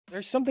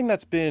There's something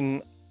that's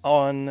been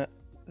on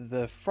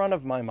the front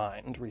of my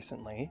mind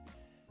recently.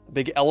 A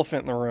big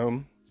elephant in the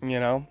room, you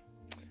know?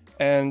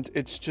 And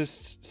it's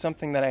just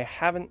something that I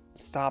haven't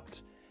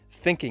stopped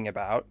thinking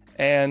about.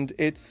 And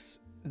it's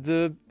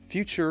the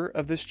future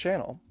of this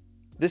channel.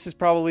 This is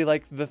probably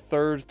like the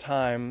third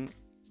time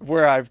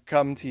where I've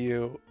come to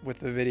you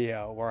with a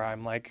video where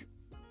I'm like,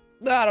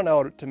 I don't know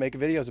what to make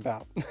videos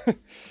about.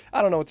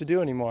 I don't know what to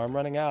do anymore. I'm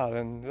running out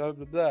and blah,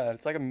 blah, blah.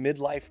 It's like a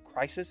midlife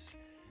crisis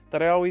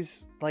that I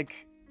always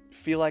like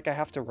feel like I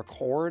have to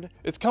record.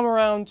 It's come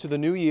around to the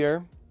new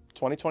year,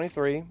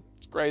 2023.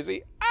 It's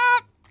crazy.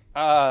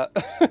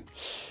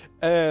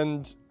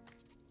 And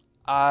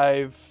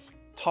I've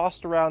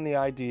tossed around the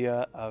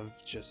idea of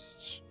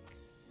just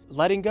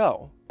letting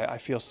go. I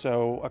feel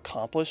so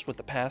accomplished with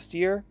the past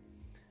year.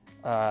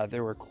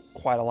 There were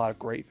quite a lot of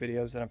great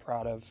videos that I'm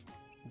proud of.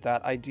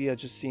 That idea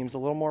just seems a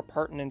little more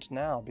pertinent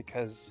now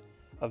because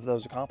of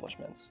those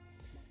accomplishments.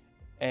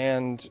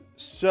 And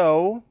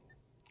so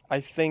I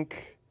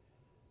think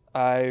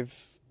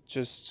I've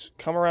just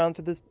come around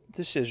to this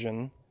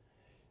decision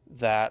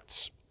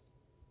that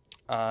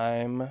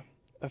I'm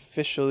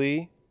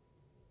officially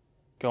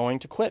going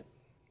to quit.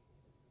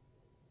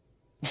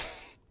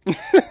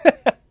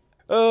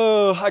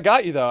 Oh, I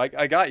got you though.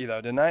 I got you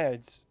though, didn't I?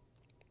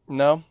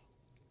 No?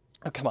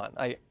 Oh, come on.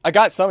 I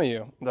got some of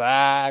you.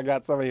 I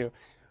got some of you.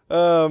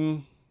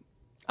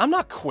 I'm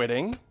not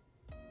quitting.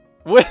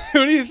 Who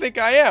do you think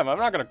I am? I'm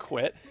not gonna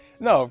quit.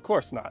 No, of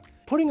course not.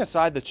 Putting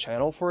aside the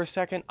channel for a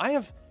second, I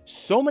have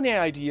so many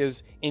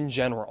ideas in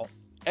general.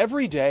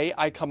 Every day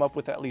I come up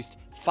with at least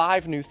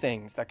 5 new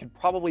things that could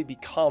probably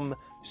become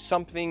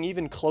something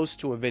even close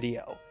to a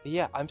video.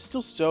 Yeah, I'm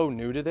still so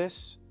new to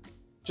this.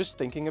 Just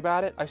thinking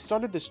about it, I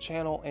started this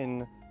channel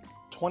in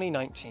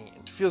 2019.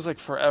 It feels like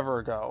forever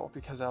ago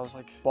because I was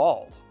like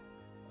bald.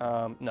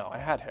 No, I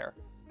had hair,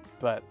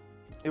 but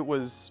it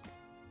was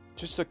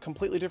just a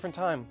completely different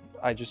time.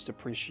 I just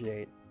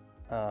appreciate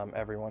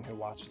everyone who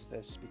watches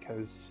this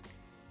because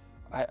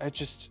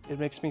it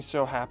makes me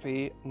so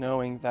happy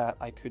knowing that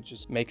I could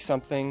just make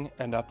something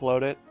and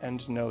upload it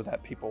and know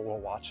that people will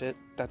watch it.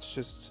 That's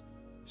just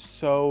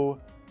so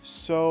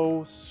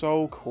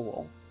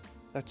cool.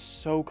 That's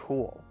so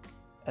cool.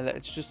 And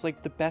it's just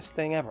like the best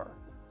thing ever.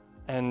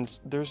 And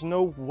there's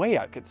no way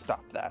I could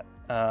stop that.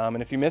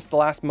 And if you missed the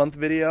last month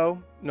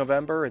video,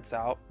 November, it's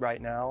out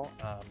right now.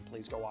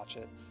 Please go watch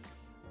it.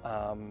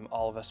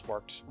 All of us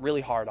worked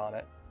really hard on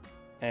it.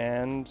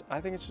 And I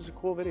think it's just a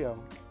cool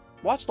video.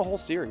 Watch the whole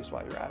series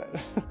while you're at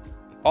it.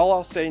 All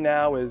I'll say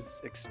now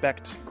is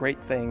expect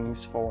great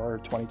things for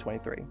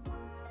 2023. All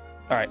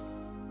right.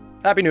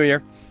 Happy New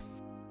Year.